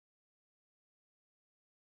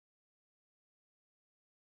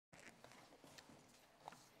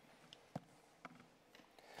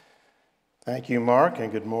Thank you, Mark,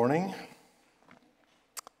 and good morning.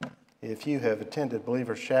 If you have attended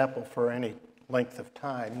Believer's Chapel for any length of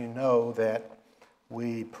time, you know that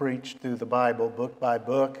we preach through the Bible book by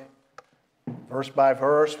book, verse by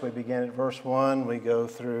verse. We begin at verse 1, we go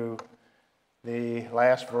through the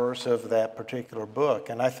last verse of that particular book,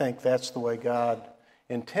 and I think that's the way God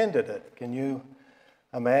intended it. Can you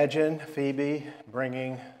imagine Phoebe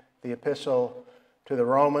bringing the epistle to the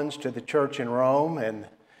Romans, to the church in Rome, and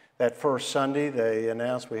that first Sunday, they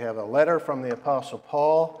announced we have a letter from the Apostle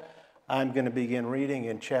Paul. I'm going to begin reading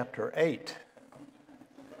in chapter 8.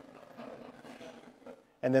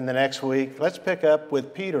 And then the next week, let's pick up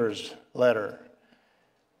with Peter's letter.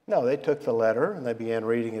 No, they took the letter and they began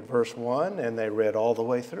reading at verse 1 and they read all the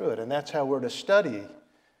way through it. And that's how we're to study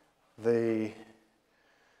the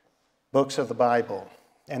books of the Bible.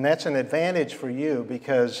 And that's an advantage for you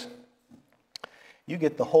because you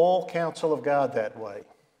get the whole counsel of God that way.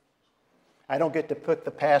 I don't get to pick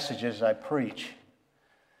the passages I preach.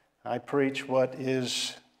 I preach what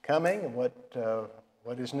is coming and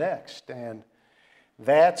what is next. And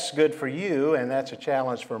that's good for you, and that's a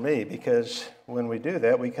challenge for me, because when we do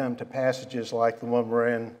that, we come to passages like the one we're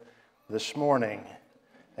in this morning.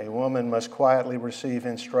 A woman must quietly receive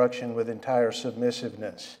instruction with entire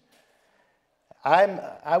submissiveness.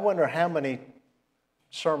 I wonder how many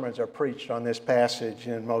sermons are preached on this passage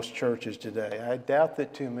in most churches today. I doubt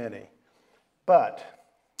that too many. But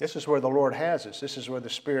this is where the Lord has us. This is where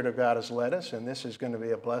the Spirit of God has led us, and this is going to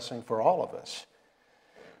be a blessing for all of us.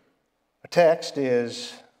 Our text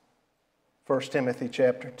is 1 Timothy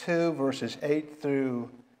chapter 2, verses 8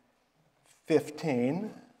 through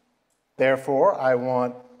 15. Therefore, I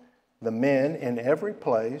want the men in every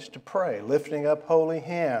place to pray, lifting up holy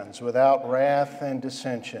hands without wrath and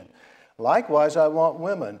dissension. Likewise, I want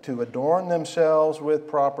women to adorn themselves with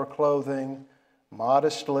proper clothing,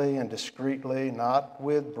 modestly and discreetly, not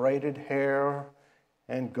with braided hair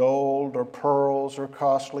and gold or pearls or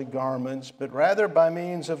costly garments, but rather by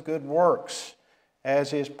means of good works,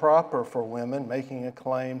 as is proper for women making a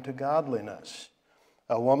claim to godliness.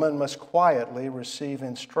 A woman must quietly receive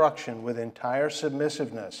instruction with entire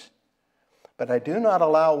submissiveness. But I do not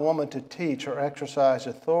allow a woman to teach or exercise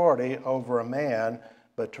authority over a man,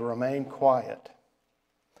 but to remain quiet.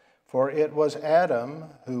 For it was Adam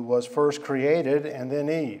who was first created, and then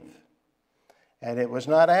Eve. And it was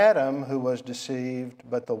not Adam who was deceived,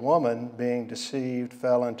 but the woman, being deceived,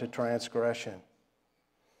 fell into transgression.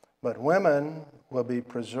 But women will be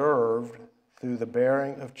preserved through the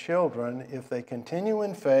bearing of children if they continue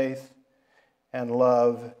in faith and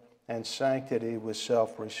love and sanctity with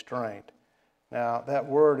self-restraint. Now, that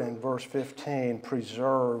word in verse 15,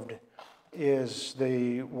 preserved, is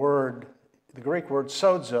the Greek word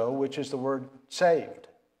sozo, which is the word saved.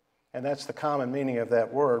 And that's the common meaning of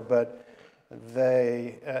that word, but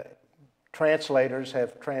translators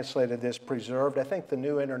have translated this preserved. I think the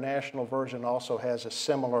New International Version also has a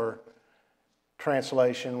similar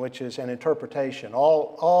translation, which is an interpretation.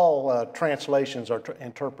 All translations are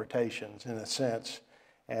interpretations in a sense,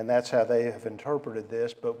 and that's how they have interpreted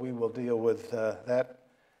this, but we will deal with that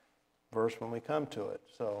verse when we come to it.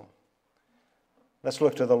 So let's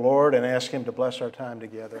look to the Lord and ask Him to bless our time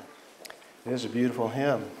together. It is a beautiful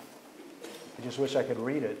hymn. I just wish I could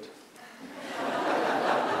read it.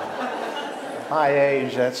 At my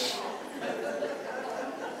age, that's...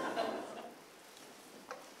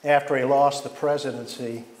 After he lost the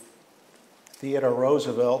presidency, Theodore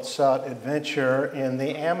Roosevelt sought adventure in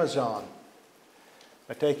the Amazon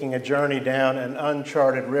by taking a journey down an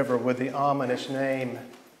uncharted river with the ominous name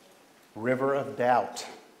River of Doubt.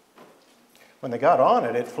 When they got on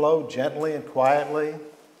it, it flowed gently and quietly.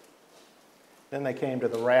 Then they came to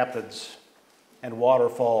the rapids and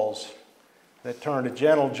waterfalls that turned a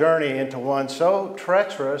gentle journey into one so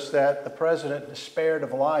treacherous that the president despaired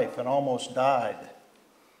of life and almost died.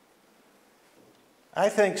 I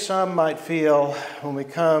think some might feel when we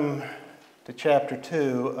come to chapter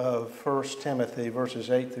 2 of 1 Timothy,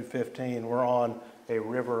 verses 8 through 15, we're on a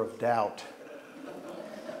river of doubt.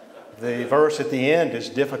 The verse at the end is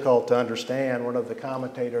difficult to understand. One of the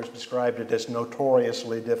commentators described it as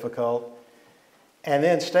notoriously difficult. And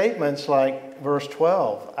then statements like verse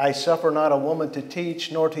 12, I suffer not a woman to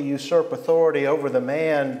teach nor to usurp authority over the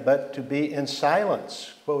man, but to be in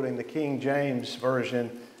silence, quoting the King James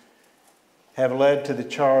Version, have led to the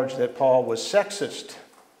charge that Paul was sexist.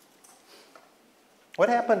 What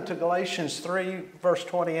happened to Galatians 3, verse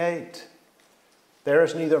 28? There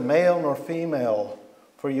is neither male nor female,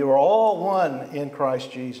 for you are all one in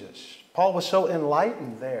Christ Jesus. Paul was so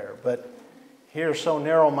enlightened there, but here so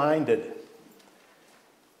narrow-minded.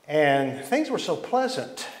 And things were so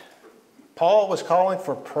pleasant. Paul was calling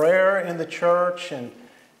for prayer in the church and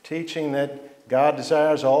teaching that God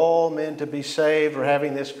desires all men to be saved, or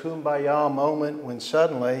having this kumbaya moment when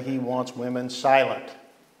suddenly he wants women silent.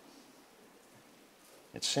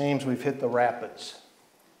 It seems we've hit the rapids.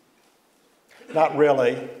 Not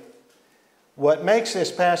really. What makes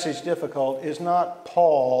this passage difficult is not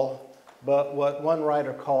Paul, but what one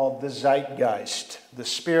writer called the zeitgeist, the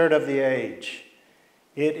spirit of the age.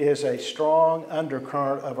 It is a strong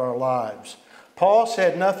undercurrent of our lives. Paul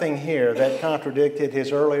said nothing here that contradicted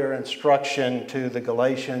his earlier instruction to the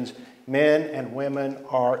Galatians. Men and women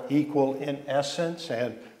are equal in essence,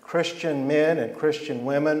 and Christian men and Christian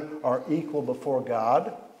women are equal before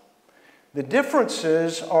God. The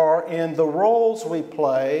differences are in the roles we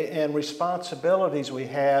play and responsibilities we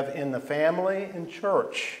have in the family and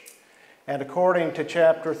church. And according to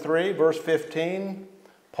chapter 3, verse 15,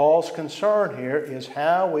 Paul's concern here is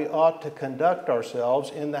how we ought to conduct ourselves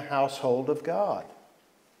in the household of God.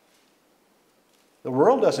 The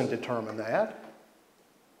world doesn't determine that.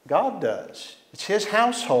 God does. It's His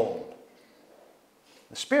household.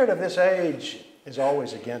 The spirit of this age is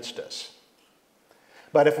always against us.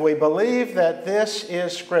 But if we believe that this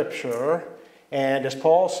is Scripture, and as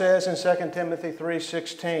Paul says in 2 Timothy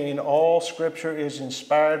 3:16, all Scripture is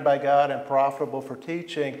inspired by God and profitable for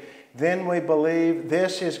teaching, then we believe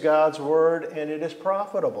this is God's Word and it is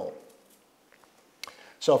profitable.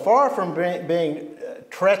 So far from being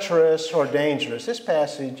treacherous or dangerous, this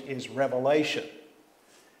passage is revelation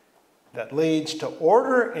that leads to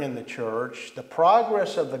order in the church, the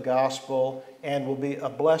progress of the gospel, and will be a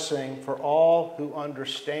blessing for all who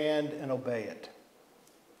understand and obey it.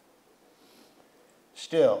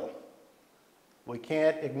 Still, we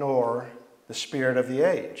can't ignore the spirit of the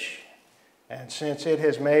age. And since it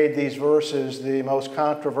has made these verses the most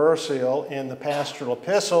controversial in the pastoral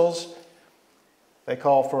epistles, they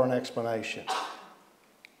call for an explanation.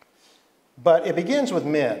 But it begins with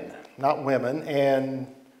men, not women, and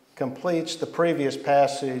completes the previous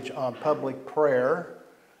passage on public prayer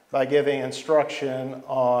by giving instruction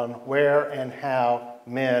on where and how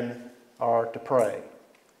men are to pray.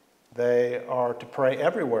 They are to pray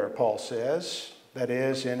everywhere, Paul says, that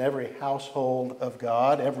is, in every household of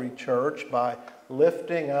God, every church, by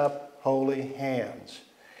lifting up holy hands.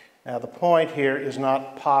 Now, the point here is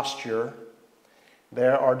not posture.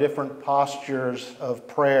 There are different postures of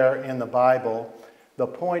prayer in the Bible. The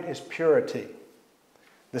point is purity.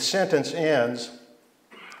 The sentence ends,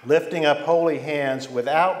 lifting up holy hands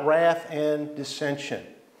without wrath and dissension.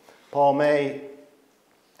 Paul may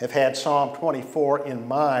have had Psalm 24 in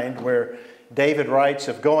mind, where David writes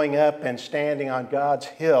of going up and standing on God's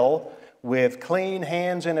hill with clean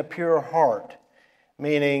hands and a pure heart,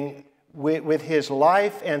 meaning with his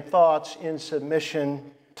life and thoughts in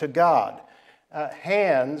submission to God.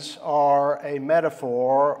 Hands are a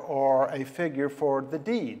metaphor or a figure for the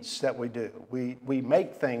deeds that we do. We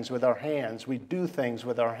make things with our hands. We do things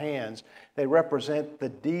with our hands. They represent the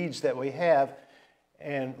deeds that we have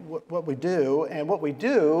and what we do. And what we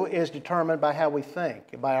do is determined by how we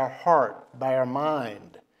think, by our heart, by our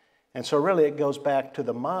mind. And so really it goes back to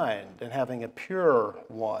the mind and having a pure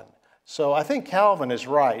one. So I think Calvin is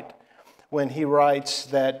right when he writes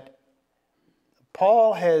that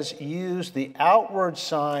Paul has used the outward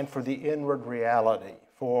sign for the inward reality,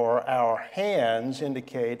 for our hands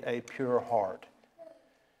indicate a pure heart.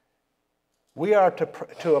 We are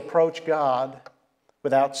to approach God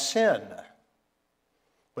without sin,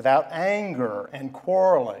 without anger and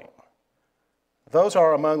quarreling. Those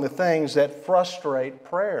are among the things that frustrate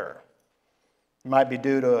prayer. It might be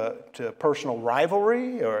due to personal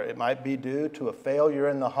rivalry, or it might be due to a failure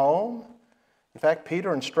in the home. In fact,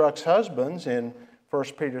 Peter instructs husbands in 1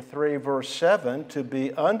 Peter 3, verse 7, to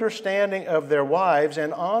be understanding of their wives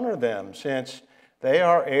and honor them, since they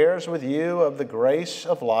are heirs with you of the grace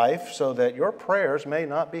of life, so that your prayers may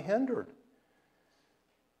not be hindered.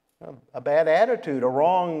 A bad attitude, a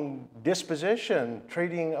wrong disposition,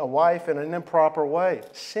 treating a wife in an improper way,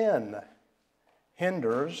 sin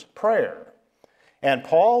hinders prayer. And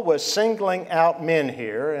Paul was singling out men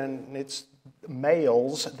here, and it's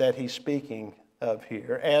males that he's speaking of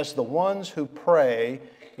here, as the ones who pray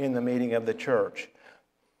in the meeting of the church.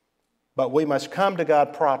 But we must come to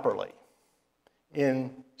God properly,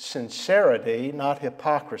 in sincerity, not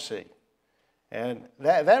hypocrisy. And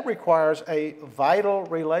that requires a vital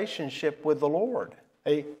relationship with the Lord,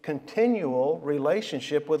 a continual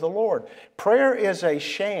relationship with the Lord. Prayer is a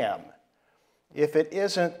sham if it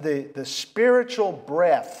isn't the spiritual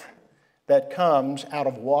breath that comes out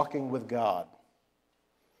of walking with God.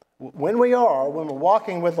 When we're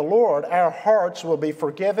walking with the Lord, our hearts will be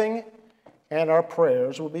forgiving and our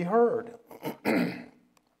prayers will be heard.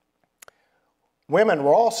 Women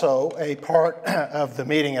were also a part of the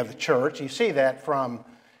meeting of the church. You see that from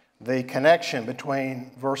the connection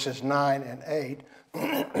between verses 9 and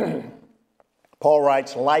 8. Paul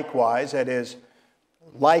writes, likewise, that is,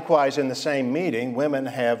 likewise in the same meeting, women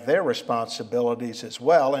have their responsibilities as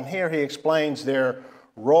well. And here he explains their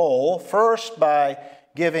role, first by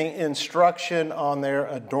giving instruction on their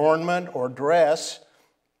adornment or dress,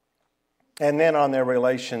 and then on their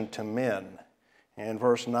relation to men. In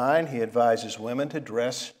verse 9, he advises women to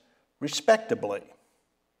dress respectably.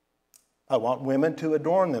 I want women to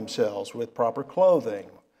adorn themselves with proper clothing,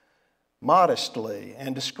 modestly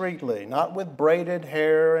and discreetly, not with braided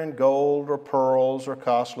hair and gold or pearls or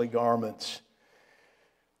costly garments.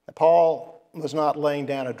 Paul was not laying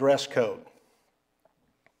down a dress code.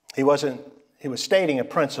 He was stating a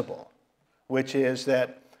principle, which is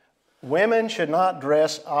that women should not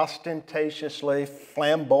dress ostentatiously,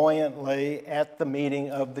 flamboyantly at the meeting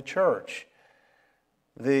of the church.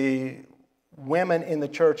 The women in the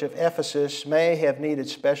church of Ephesus may have needed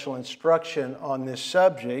special instruction on this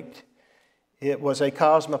subject. It was a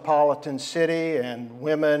cosmopolitan city, and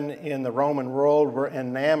women in the Roman world were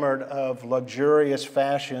enamored of luxurious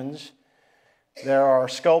fashions. There are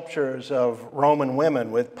sculptures of Roman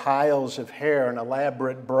women with piles of hair and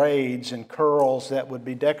elaborate braids and curls that would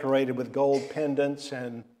be decorated with gold pendants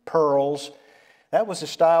and pearls. That was the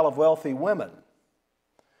style of wealthy women.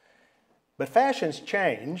 But fashions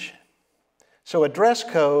change, so a dress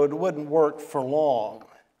code wouldn't work for long.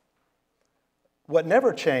 What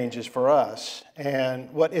never changes for us, and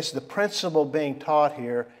what is the principle being taught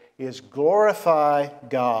here, is glorify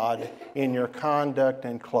God in your conduct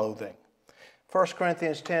and clothing. 1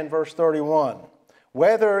 Corinthians 10, verse 31.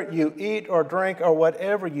 Whether you eat or drink or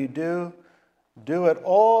whatever you do, do it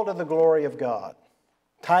all to the glory of God.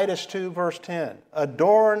 Titus 2, verse 10.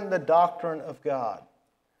 Adorn the doctrine of God.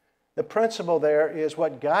 The principle there is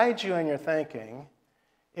what guides you in your thinking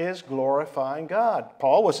is glorifying God.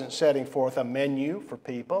 Paul wasn't setting forth a menu for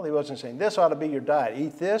people. He wasn't saying, this ought to be your diet.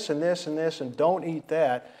 Eat this and this and this and don't eat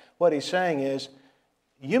that. What he's saying is,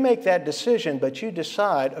 you make that decision, but you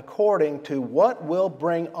decide according to what will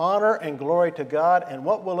bring honor and glory to God and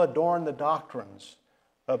what will adorn the doctrines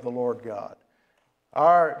of the Lord God.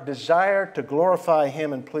 Our desire to glorify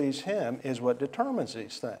Him and please Him is what determines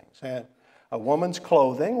these things. And a woman's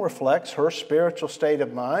clothing reflects her spiritual state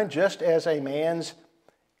of mind, just as a man's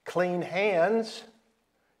clean hands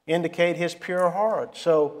indicate his pure heart.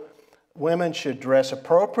 So women should dress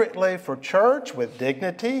appropriately for church with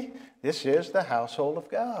dignity. This is the household of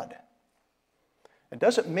God. It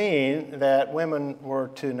doesn't mean that women were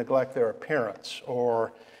to neglect their appearance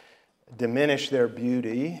or diminish their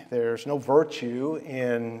beauty. There's no virtue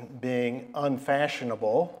in being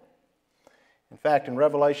unfashionable. In fact, in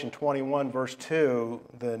Revelation 21, verse 2,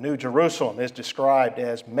 the New Jerusalem is described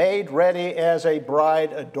as made ready as a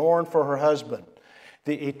bride adorned for her husband.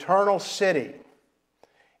 The eternal city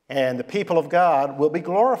and the people of God will be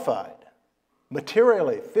glorified.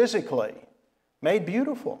 Materially, physically, made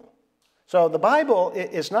beautiful. So the Bible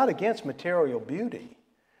is not against material beauty.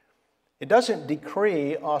 It doesn't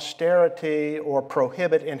decree austerity or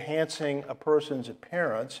prohibit enhancing a person's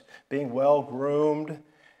appearance, being well-groomed,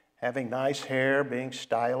 having nice hair, being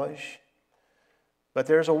stylish. But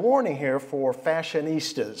there's a warning here for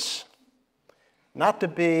fashionistas, not to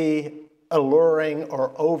be alluring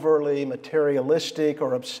or overly materialistic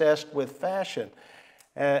or obsessed with fashion.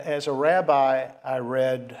 As a rabbi I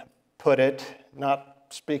read put it, not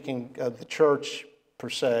speaking of the church per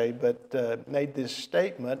se, but made this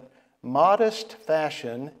statement, modest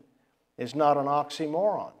fashion is not an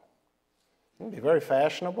oxymoron. You can be very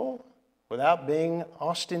fashionable without being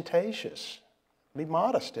ostentatious. Be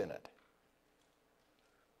modest in it.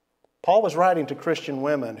 Paul was writing to Christian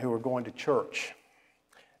women who were going to church.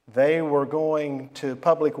 They were going to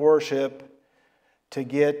public worship to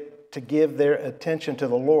give their attention to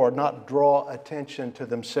the Lord, not draw attention to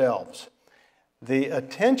themselves. The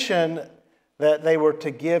attention that they were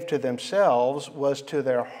to give to themselves was to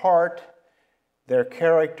their heart, their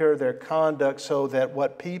character, their conduct, so that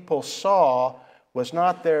what people saw was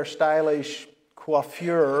not their stylish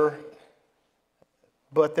coiffure,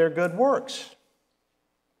 but their good works.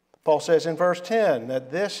 Paul says in verse 10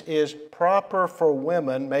 that this is proper for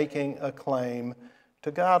women making a claim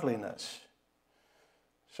to godliness.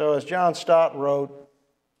 So as John Stott wrote,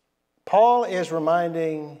 Paul is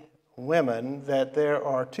reminding women that there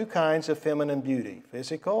are two kinds of feminine beauty,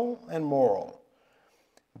 physical and moral.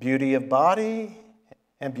 Beauty of body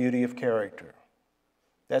and beauty of character.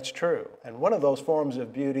 That's true. And one of those forms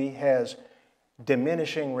of beauty has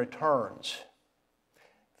diminishing returns.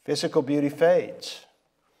 Physical beauty fades,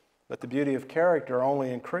 but the beauty of character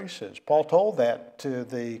only increases. Paul told that to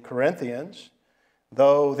the Corinthians.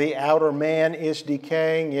 Though the outer man is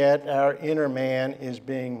decaying, yet our inner man is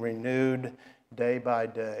being renewed day by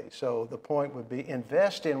day. So the point would be,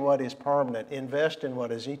 invest in what is permanent. Invest in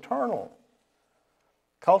what is eternal.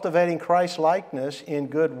 Cultivating Christ-likeness in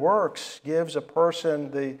good works gives a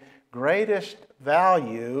person the greatest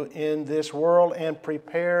value in this world and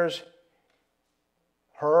prepares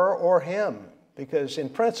her or him, because in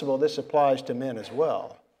principle this applies to men as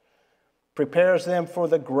well, prepares them for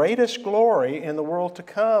the greatest glory in the world to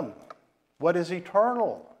come, what is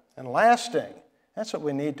eternal and lasting. That's what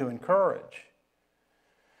we need to encourage.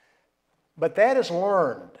 But that is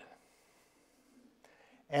learned.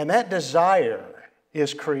 And that desire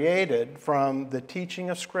is created from the teaching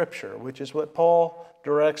of Scripture, which is what Paul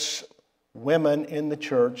directs women in the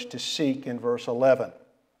church to seek in verse 11.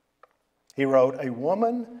 He wrote, "A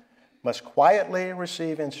woman must quietly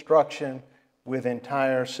receive instruction with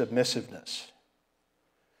entire submissiveness."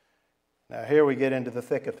 Now here we get into the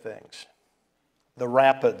thick of things. The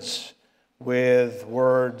rapids with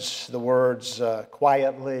the words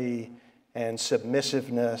quietly and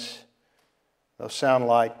submissiveness. Those sound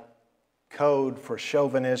like code for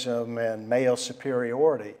chauvinism and male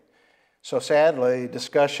superiority. So sadly,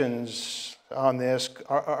 discussions on this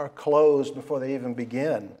are closed before they even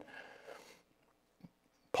begin.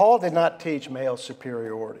 Paul did not teach male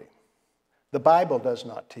superiority. The Bible does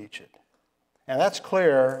not teach it. And that's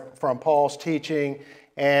clear from Paul's teaching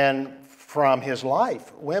and from his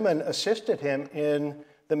life. Women assisted him in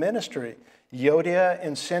the ministry. Euodia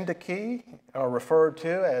and Syntyche are referred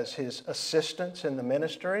to as his assistants in the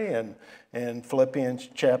ministry. And in Philippians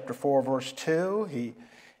chapter 4, verse 2, he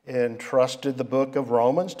entrusted the book of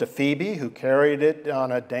Romans to Phoebe, who carried it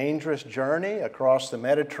on a dangerous journey across the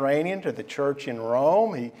Mediterranean to the church in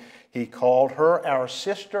Rome. He called her our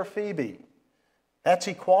sister Phoebe. That's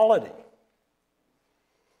equality.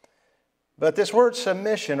 But this word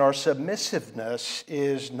submission or submissiveness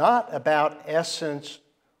is not about essence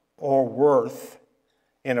or worth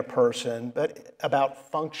in a person, but about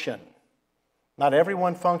function. Not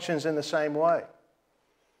everyone functions in the same way.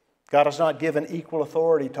 God has not given equal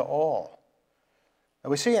authority to all.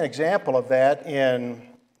 And we see an example of that in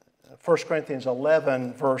 1 Corinthians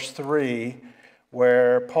 11, verse 3,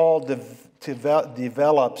 where Paul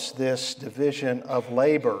develops this division of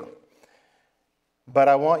labor. But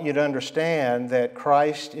I want you to understand that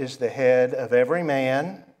Christ is the head of every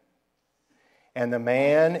man, and the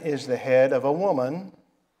man is the head of a woman,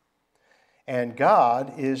 and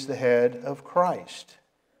God is the head of Christ.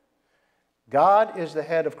 God is the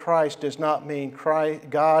head of Christ does not mean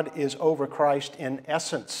God is over Christ in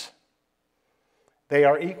essence. They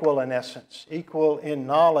are equal in essence, equal in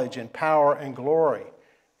knowledge and power and glory.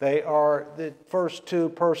 They are the first two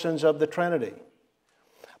persons of the Trinity.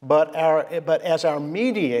 But as our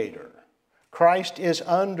mediator, Christ is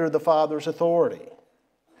under the Father's authority.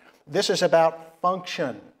 This is about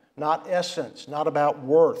function, not essence, not about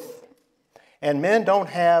worth. And men don't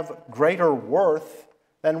have greater worth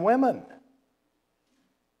than women.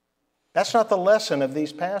 That's not the lesson of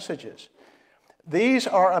these passages. These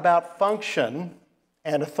are about function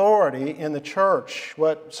and authority in the church,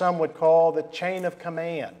 what some would call the chain of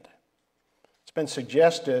command. It's been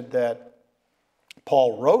suggested that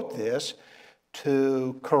Paul wrote this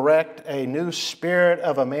to correct a new spirit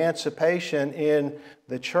of emancipation in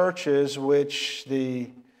the churches, which the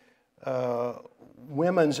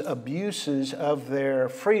women's abuses of their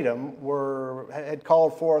freedom had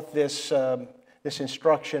called forth this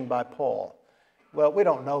instruction by Paul. Well, we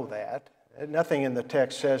don't know that. Nothing in the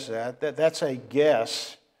text says that. That's a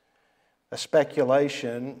guess, a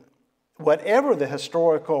speculation. Whatever the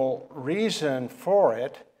historical reason for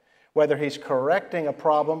it, whether he's correcting a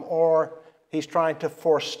problem or he's trying to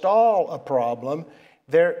forestall a problem,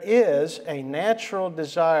 there is a natural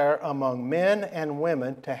desire among men and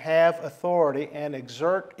women to have authority and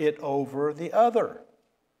exert it over the other.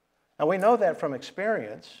 And we know that from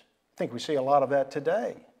experience. I think we see a lot of that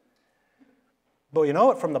today. But you know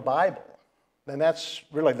it from the Bible. And that's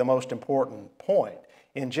really the most important point.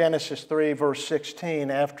 In Genesis 3, verse 16,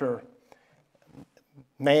 after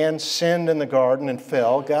man sinned in the garden and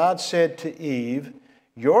fell, God said to Eve,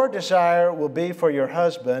 "Your desire will be for your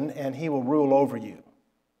husband, and he will rule over you."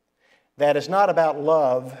 That is not about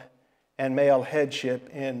love and male headship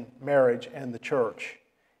in marriage and the church.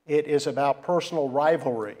 It is about personal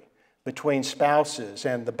rivalry between spouses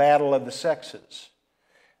and the battle of the sexes.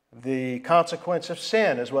 The consequence of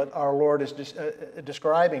sin is what our Lord is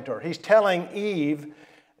describing to her. He's telling Eve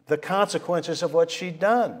the consequences of what she'd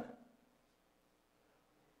done.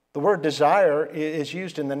 The word desire is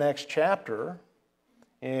used in the next chapter,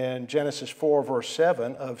 in Genesis 4, verse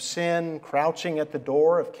 7, of sin crouching at the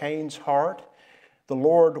door of Cain's heart. The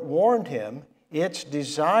Lord warned him, its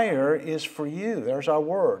desire is for you. There's our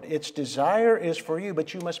word. Its desire is for you,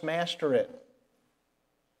 but you must master it.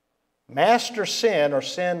 Master sin, or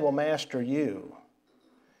sin will master you.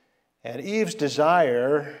 And Eve's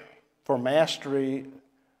desire for mastery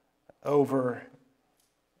over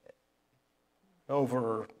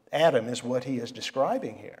Adam is what he is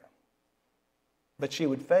describing here. But she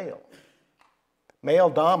would fail. Male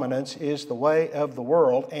dominance is the way of the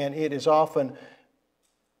world, and it is often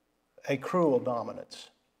a cruel dominance.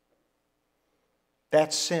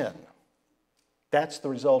 That's sin. That's the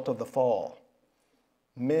result of the fall.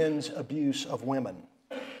 Men's abuse of women.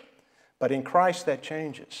 But in Christ that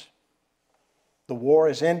changes. The war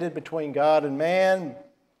is ended between God and man,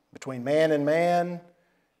 between man and man.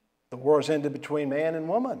 The war is ended between man and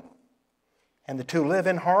woman. And the two live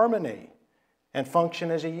in harmony and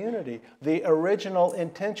function as a unity. The original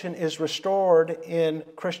intention is restored in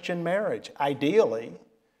Christian marriage, ideally.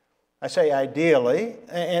 I say ideally,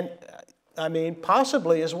 and I mean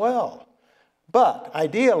possibly as well. But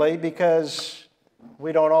ideally, because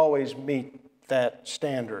we don't always meet that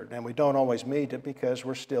standard, and we don't always meet it because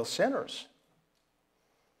we're still sinners.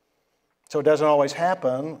 So it doesn't always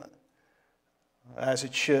happen as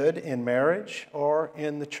it should in marriage or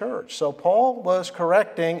in the church. So Paul was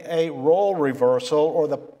correcting a role reversal, or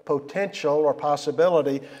the potential or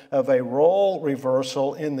possibility of a role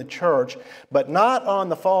reversal in the church, but not on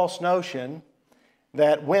the false notion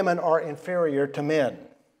that women are inferior to men.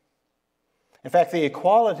 In fact, the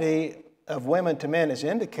equality of women to men is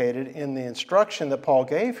indicated in the instruction that Paul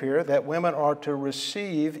gave here, that women are to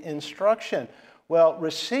receive instruction. Well,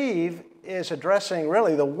 receive is addressing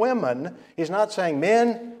really the women. He's not saying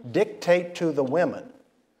men dictate to the women.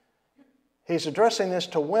 He's addressing this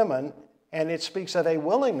to women, and it speaks of a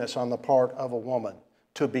willingness on the part of a woman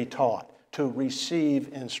to be taught, to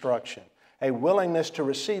receive instruction. A willingness to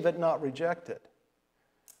receive it, not reject it.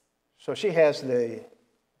 So she has the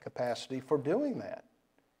capacity for doing that.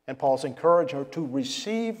 And Paul's encouraging her to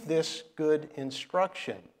receive this good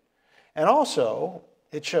instruction. And also,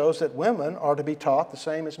 it shows that women are to be taught the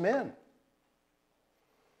same as men.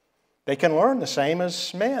 They can learn the same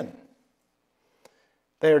as men.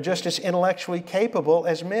 They are just as intellectually capable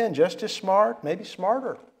as men, just as smart, maybe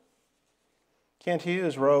smarter. Kent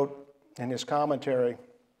Hughes wrote in his commentary,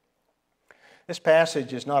 this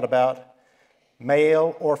passage is not about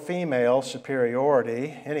male or female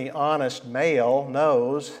superiority. Any honest male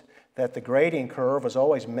knows that the grading curve was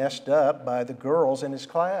always messed up by the girls in his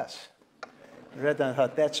class. I read that and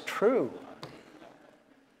thought, that's true.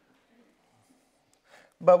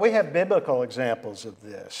 But we have biblical examples of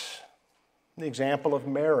this. The example of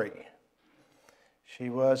Mary. She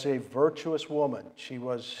was a virtuous woman. She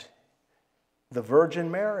was the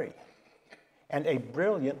Virgin Mary, and a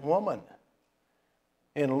brilliant woman.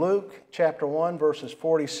 In Luke chapter 1, verses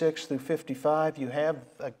 46 through 55, you have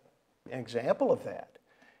an example of that.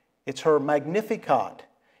 It's her Magnificat,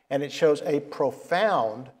 and it shows a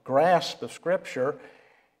profound grasp of Scripture,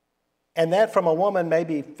 and that from a woman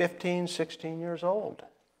maybe 15, 16 years old.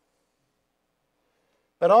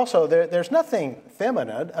 But also, there's nothing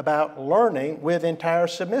feminine about learning with entire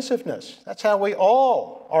submissiveness. That's how we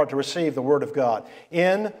all are to receive the Word of God,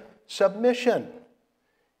 in submission,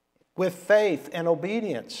 with faith and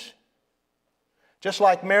obedience. Just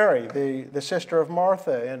like Mary, the sister of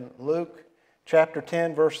Martha, in Luke chapter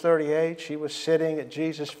 10, verse 38, she was sitting at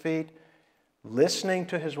Jesus' feet, listening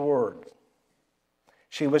to His Word.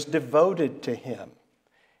 She was devoted to Him.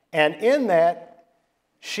 And in that,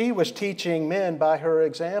 she was teaching men by her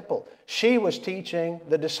example. She was teaching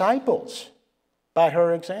the disciples by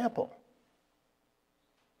her example.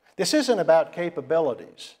 This isn't about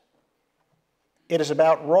capabilities. It is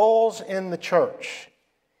about roles in the church.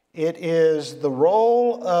 It is the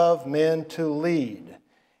role of men to lead.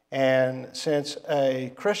 And since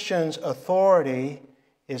a Christian's authority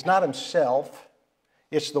is not himself,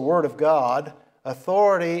 it's the Word of God,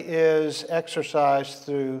 authority is exercised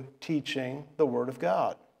through teaching the Word of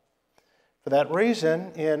God. For that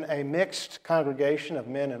reason, in a mixed congregation of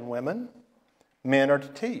men and women, men are to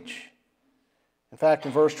teach. In fact,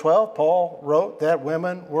 in verse 12, Paul wrote that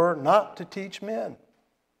women were not to teach men.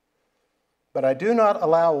 But I do not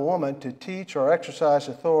allow a woman to teach or exercise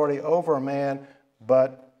authority over a man,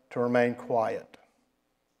 but to remain quiet.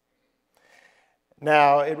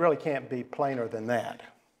 Now, it really can't be plainer than that.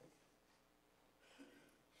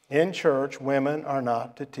 In church, women are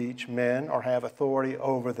not to teach men or have authority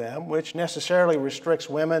over them, which necessarily restricts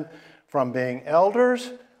women from being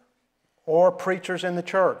elders or preachers in the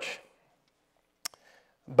church.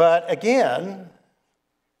 But again,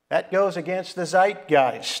 that goes against the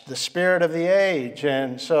zeitgeist, the spirit of the age.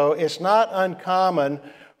 And so it's not uncommon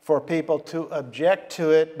for people to object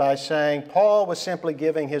to it by saying Paul was simply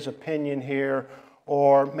giving his opinion here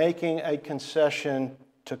or making a concession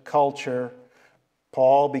to culture.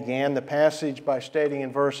 Paul began the passage by stating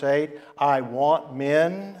in verse 8, I want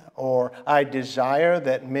men, or I desire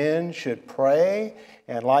that men should pray,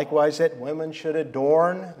 and likewise that women should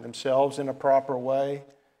adorn themselves in a proper way.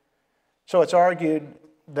 So it's argued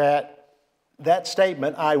that that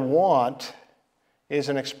statement, I want, is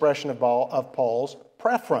an expression of Paul's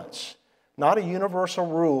preference, not a universal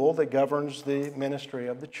rule that governs the ministry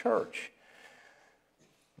of the church.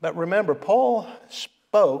 But remember, Paul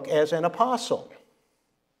spoke as an apostle.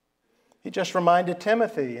 He just reminded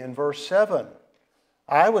Timothy in verse 7,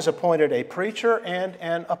 I was appointed a preacher and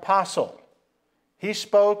an apostle. He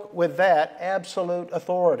spoke with that absolute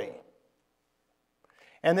authority.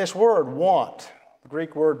 And this word, want, the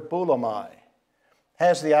Greek word boulomai,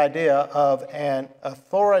 has the idea of an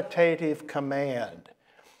authoritative command.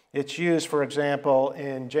 It's used, for example,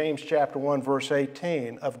 in James chapter 1, verse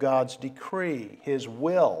 18, of God's decree, His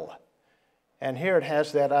will. And here it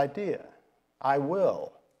has that idea, I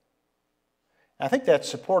will. I think that's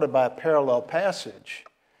supported by a parallel passage,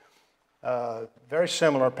 very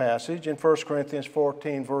similar passage in 1 Corinthians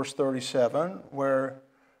 14, verse 37, where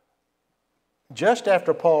just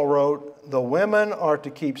after Paul wrote, the women are to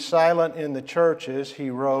keep silent in the churches, he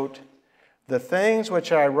wrote, the things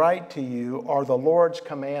which I write to you are the Lord's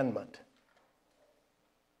commandment.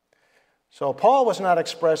 So Paul was not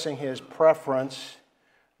expressing his preference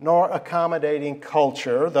nor accommodating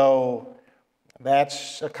culture, though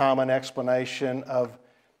that's a common explanation of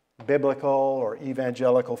biblical or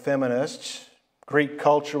evangelical feminists. Greek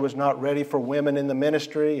culture was not ready for women in the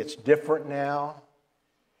ministry. It's different now.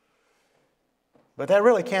 But that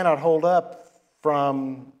really cannot hold up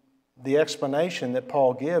from the explanation that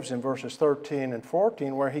Paul gives in verses 13 and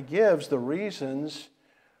 14, where he gives the reasons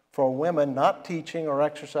for women not teaching or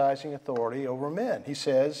exercising authority over men. He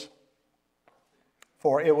says,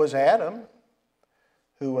 for it was Adam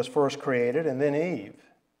who was first created, and then Eve.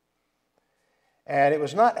 And it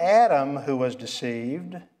was not Adam who was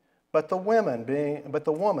deceived, but the woman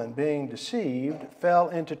being deceived fell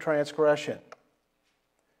into transgression.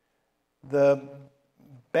 The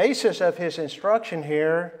basis of his instruction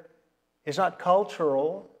here is not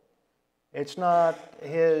cultural. It's not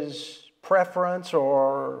his preference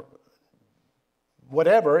or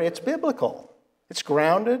whatever. It's biblical. It's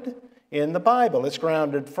grounded in the Bible. It's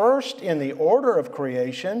grounded first in the order of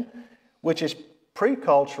creation, which is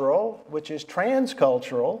pre-cultural, which is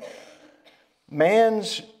transcultural.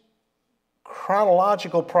 Man's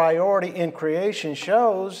chronological priority in creation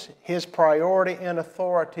shows his priority in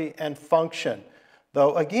authority and function,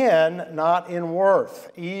 though again, not in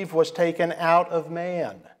worth. Eve was taken out of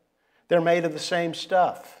man. They're made of the same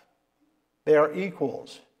stuff. They are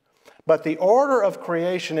equals. But the order of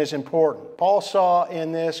creation is important. Paul saw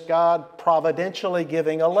in this God providentially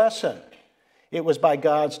giving a lesson. It was by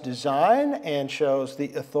God's design and shows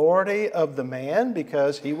the authority of the man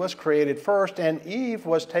because he was created first and Eve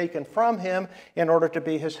was taken from him in order to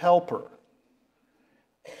be his helper.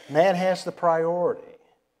 Man has the priority.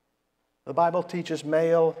 The Bible teaches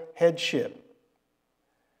male headship.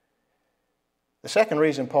 The second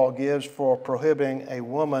reason Paul gives for prohibiting a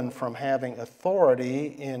woman from having authority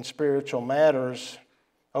in spiritual matters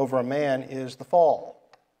over a man is the fall.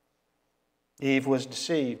 Eve was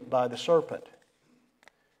deceived by the serpent.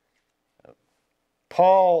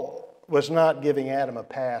 Paul was not giving Adam a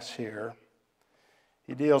pass here.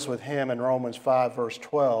 He deals with him in Romans 5, verse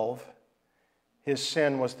 12. His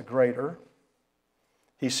sin was the greater.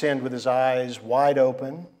 He sinned with his eyes wide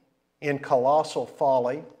open, in colossal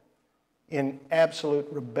folly, in absolute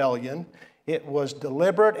rebellion. It was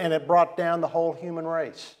deliberate and it brought down the whole human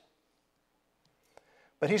race.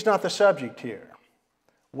 But he's not the subject here.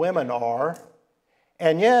 Women are.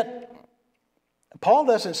 And yet, Paul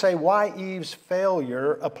doesn't say why Eve's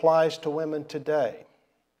failure applies to women today.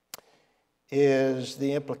 Is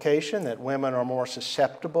the implication that women are more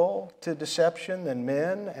susceptible to deception than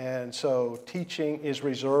men, and so teaching is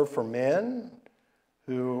reserved for men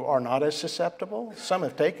who are not as susceptible? Some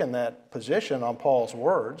have taken that position on Paul's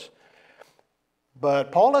words,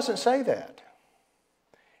 but Paul doesn't say that.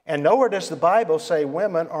 And nowhere does the Bible say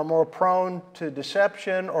women are more prone to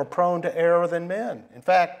deception or prone to error than men. In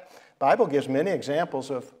fact, the Bible gives many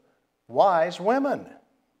examples of wise women.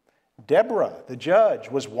 Deborah, the judge,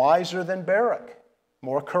 was wiser than Barak,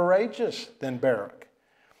 more courageous than Barak.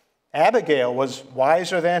 Abigail was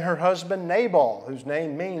wiser than her husband Nabal, whose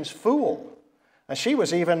name means fool. And she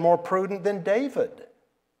was even more prudent than David.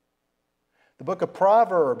 The book of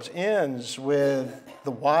Proverbs ends with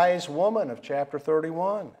the wise woman of chapter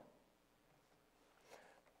 31.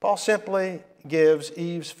 Paul simply gives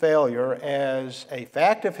Eve's failure as a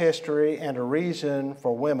fact of history and a reason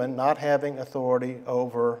for women not having authority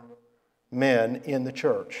over men in the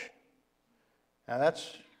church. Now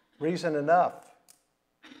that's reason enough.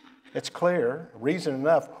 It's clear, reason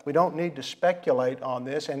enough. We don't need to speculate on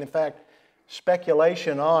this, and in fact,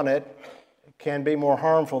 speculation on it can be more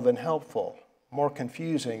harmful than helpful, more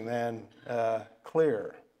confusing than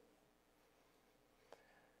clear.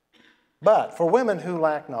 But for women who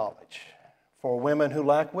lack knowledge, for women who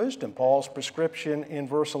lack wisdom, Paul's prescription in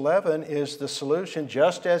verse 11 is the solution,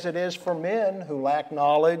 just as it is for men who lack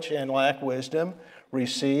knowledge and lack wisdom,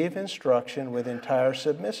 receive instruction with entire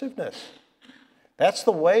submissiveness. That's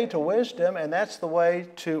the way to wisdom, and that's the way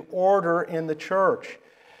to order in the church.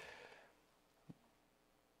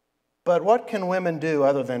 But what can women do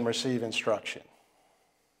other than receive instruction?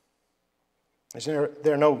 Is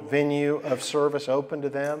there no venue of service open to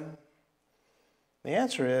them? The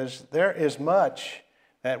answer is there is much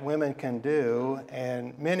that women can do,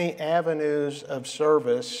 and many avenues of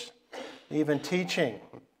service, even teaching.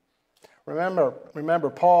 Remember,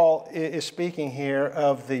 Paul is speaking here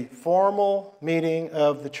of the formal meeting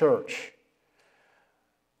of the church.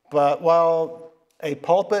 But while a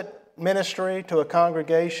pulpit ministry to a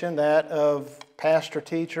congregation, that of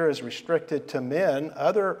pastor-teacher, is restricted to men,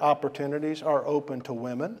 other opportunities are open to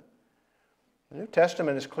women. The New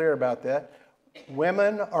Testament is clear about that.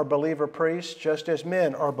 Women are believer priests just as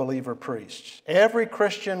men are believer priests. Every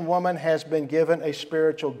Christian woman has been given a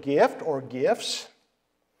spiritual gift or gifts,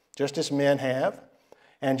 just as men have.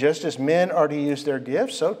 And just as men are to use their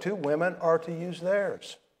gifts, so too women are to use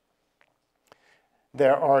theirs.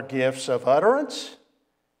 There are gifts of utterance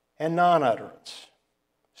and non-utterance,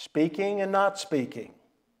 speaking and not speaking,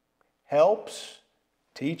 helps,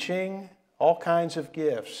 teaching, all kinds of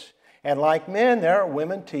gifts. And like men, there are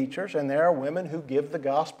women teachers, and there are women who give the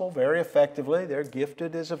gospel very effectively. They're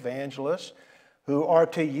gifted as evangelists who are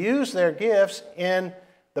to use their gifts in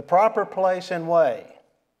the proper place and way.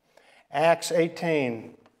 Acts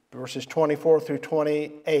 18, verses 24 through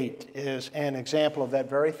 28 is an example of that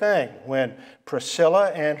very thing. When Priscilla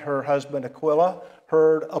and her husband Aquila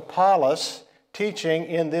heard Apollos teaching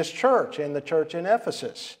in this church, in the church in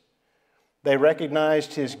Ephesus, they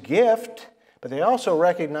recognized his gift, but they also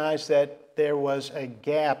recognized that there was a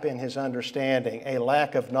gap in his understanding, a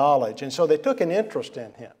lack of knowledge, and so they took an interest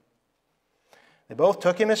in him. They both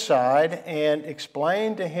took him aside and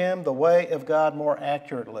explained to him the way of God more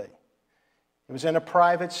accurately. It was in a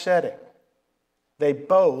private setting. They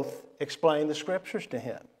both explained the Scriptures to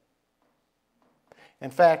him. In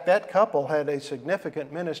fact, that couple had a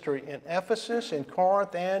significant ministry in Ephesus, in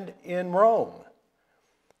Corinth, and in Rome.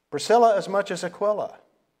 Priscilla as much as Aquila,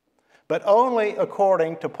 but only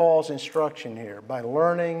according to Paul's instruction here, by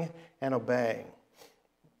learning and obeying.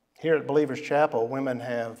 Here at Believers Chapel, women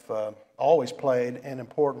have always played an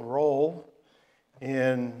important role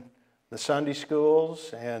in the Sunday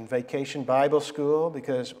schools and Vacation Bible School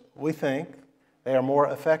because we think they are more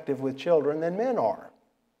effective with children than men are.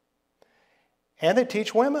 And they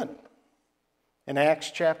teach women. In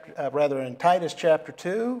Titus chapter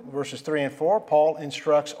 2, verses 3 and 4, Paul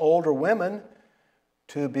instructs older women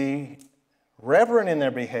to be reverent in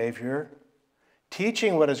their behavior,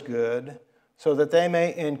 teaching what is good, so that they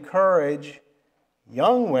may encourage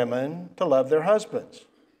young women to love their husbands.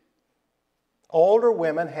 Older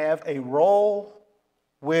women have a role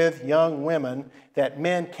with young women that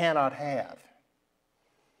men cannot have.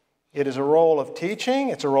 It is a role of teaching,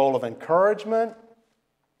 it's a role of encouragement,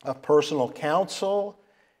 of personal counsel,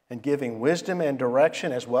 and giving wisdom and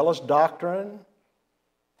direction as well as doctrine.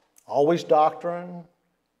 Always doctrine.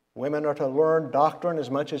 Women are to learn doctrine as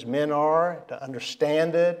much as men are, to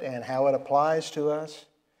understand it and how it applies to us.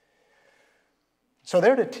 So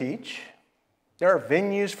they're to teach. There are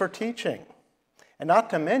venues for teaching. And not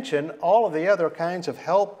to mention all of the other kinds of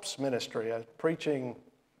helps ministry. I was preaching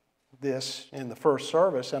this in the first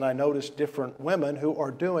service, and I noticed different women who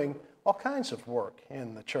are doing all kinds of work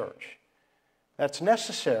in the church. That's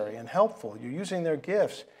necessary and helpful. You're using their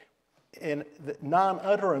gifts in the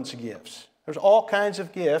non-utterance gifts. There's all kinds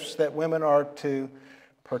of gifts that women are to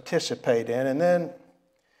participate in. And then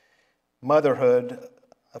motherhood,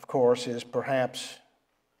 of course, is perhaps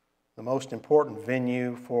the most important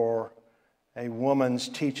venue for a woman's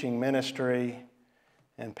teaching ministry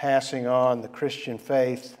and passing on the Christian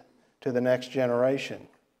faith to the next generation.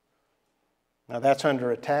 Now that's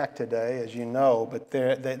under attack today, as you know, but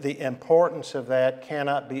the importance of that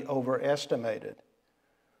cannot be overestimated.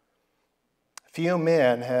 Few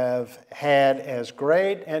men have had as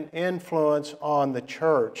great an influence on the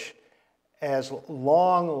church, as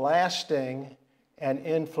long-lasting an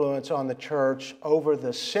influence on the church over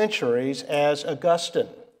the centuries as Augustine.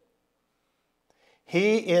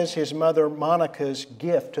 He is his mother Monica's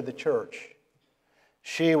gift to the church.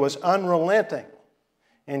 She was unrelenting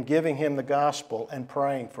in giving him the gospel and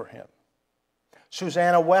praying for him.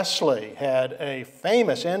 Susanna Wesley had a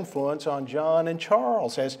famous influence on John and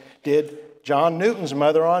Charles, as did John Newton's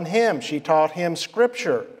mother on him. She taught him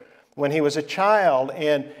Scripture when he was a child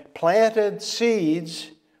and planted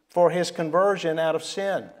seeds for his conversion out of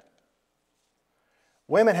sin.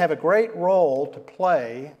 Women have a great role to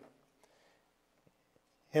play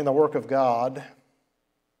in the work of God,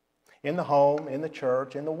 in the home, in the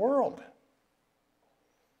church, in the world.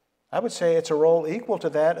 I would say it's a role equal to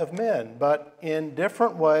that of men, but in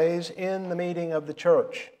different ways in the meeting of the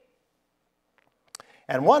church.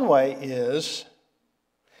 And one way is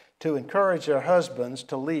to encourage their husbands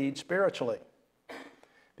to lead spiritually,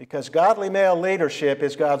 because godly male leadership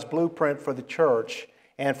is God's blueprint for the church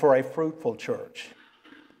and for a fruitful church.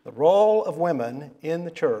 The role of women in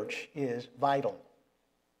the church is vital.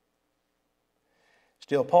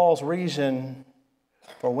 Still, Paul's reason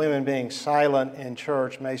for women being silent in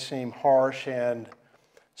church may seem harsh and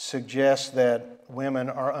suggest that women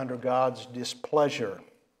are under God's displeasure.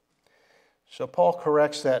 So Paul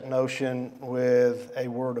corrects that notion with a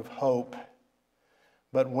word of hope.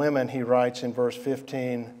 But women, he writes in verse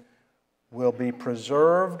 15, will be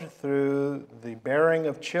preserved through the bearing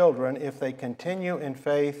of children if they continue in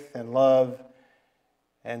faith and love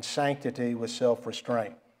and sanctity with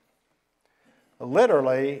self-restraint.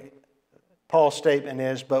 Literally, Paul's statement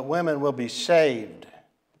is, but women will be saved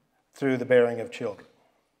through the bearing of children.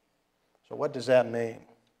 So what does that mean?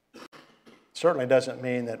 It certainly doesn't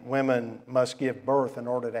mean that women must give birth in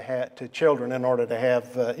order to children in order to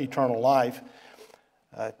have eternal life.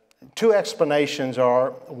 Two explanations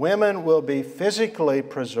are, women will be physically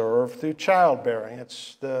preserved through childbearing.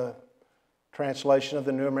 It's the translation of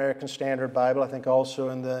the New American Standard Bible, I think also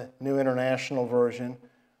in the New International Version.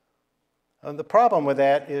 The problem with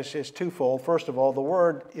that is twofold. First of all, the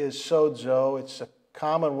word is sozo. It's a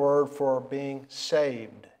common word for being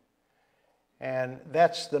saved. And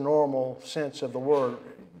that's the normal sense of the word.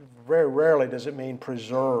 Very rarely does it mean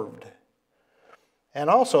preserved. And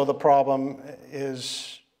also the problem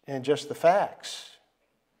is in just the facts.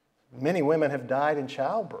 Many women have died in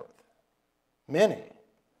childbirth. Many.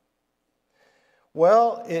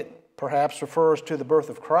 Well, it perhaps refers to the birth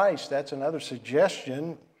of Christ. That's another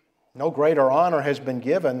suggestion. No greater honor has been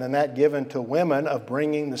given than that given to women of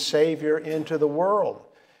bringing the Savior into the world.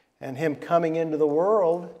 And Him coming into the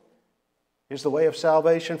world is the way of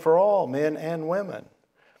salvation for all, men and women.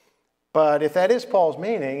 But if that is Paul's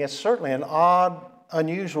meaning, it's certainly an odd,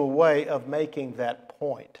 unusual way of making that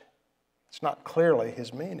point. It's not clearly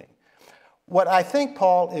his meaning. What I think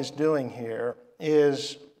Paul is doing here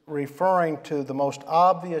is referring to the most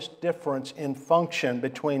obvious difference in function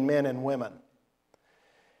between men and women.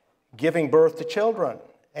 Giving birth to children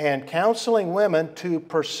and counseling women to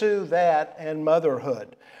pursue that and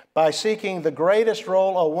motherhood. By seeking the greatest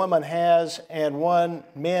role a woman has and one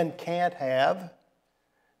men can't have,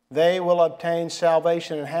 they will obtain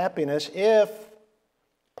salvation and happiness if,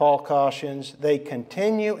 Paul cautions, they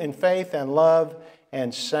continue in faith and love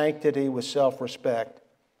and sanctity with self-respect.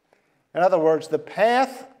 In other words, the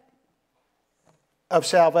path of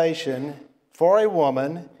salvation for a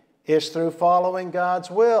woman is through following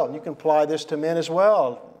God's will. You can apply this to men as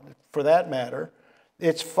well, for that matter.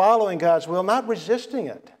 It's following God's will, not resisting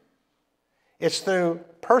it. It's through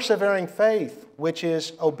persevering faith, which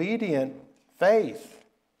is obedient faith.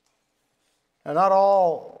 Now, not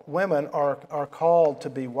all women are called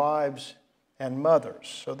to be wives and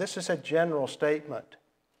mothers. So this is a general statement.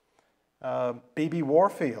 B.B.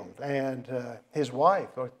 Warfield and his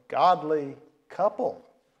wife, a godly couple.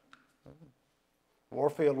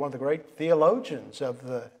 Warfield, one of the great theologians of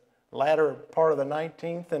the latter part of the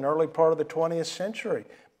 19th and early part of the 20th century.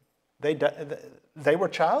 They were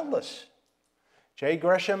childless. J.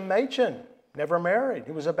 Gresham Machen, never married.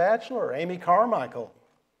 He was a bachelor. Amy Carmichael,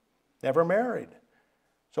 never married.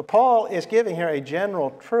 So Paul is giving here a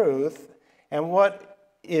general truth, and what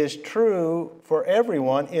is true for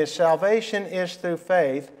everyone is salvation is through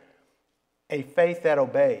faith, a faith that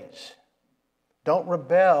obeys. Don't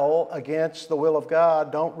rebel against the will of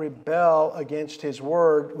God. Don't rebel against His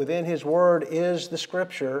Word. Within His Word is the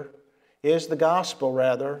Scripture, is the gospel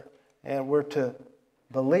rather, and we're to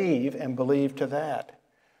believe and believe to that.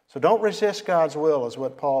 So don't resist God's will, is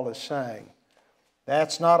what Paul is saying.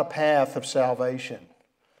 That's not a path of salvation.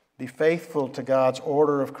 Be faithful to God's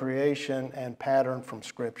order of creation and pattern from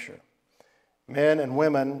Scripture. Men and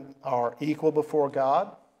women are equal before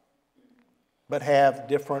God, but have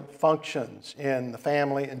different functions in the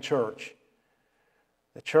family and church.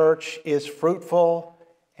 The church is fruitful,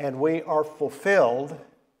 and we are fulfilled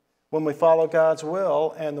when we follow God's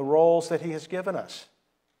will and the roles that He has given us.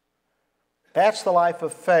 That's the life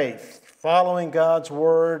of faith, following God's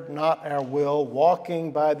word, not our will,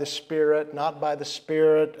 walking by the Spirit, not by the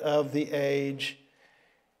spirit of the age,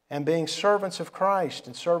 and being servants of Christ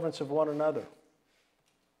and servants of one another.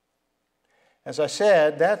 As I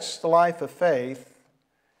said, that's the life of faith,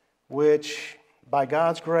 which by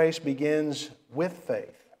God's grace begins with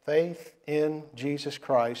faith. Faith in Jesus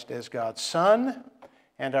Christ as God's Son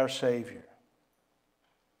and our Savior.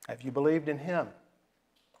 Have you believed in Him?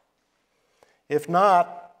 If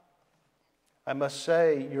not, I must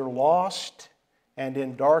say you're lost and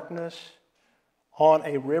in darkness on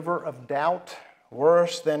a river of doubt,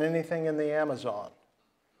 worse than anything in the Amazon.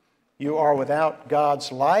 You are without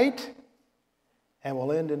God's light and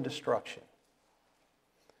will end in destruction.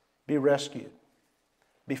 Be rescued.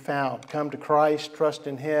 Be found. Come to Christ, trust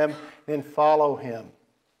in Him, then follow Him.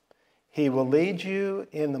 He will lead you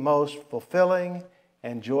in the most fulfilling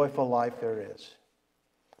and joyful life there is.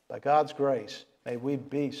 By God's grace, may we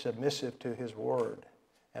be submissive to His word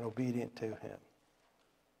and obedient to Him.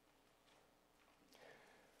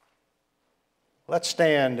 Let's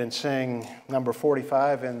stand and sing number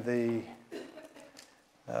 45 in the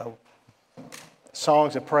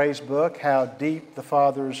Songs of Praise book, How Deep the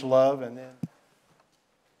Father's Love. And then,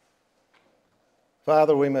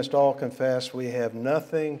 Father, we must all confess we have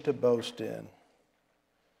nothing to boast in.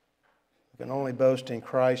 We can only boast in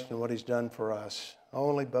Christ and what He's done for us.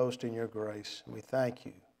 Only boast in your grace. We thank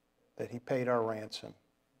you that He paid our ransom.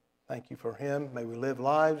 Thank you for Him. May we live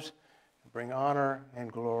lives and bring honor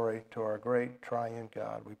and glory to our great triune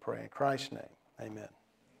God. We pray in Christ's name. Amen.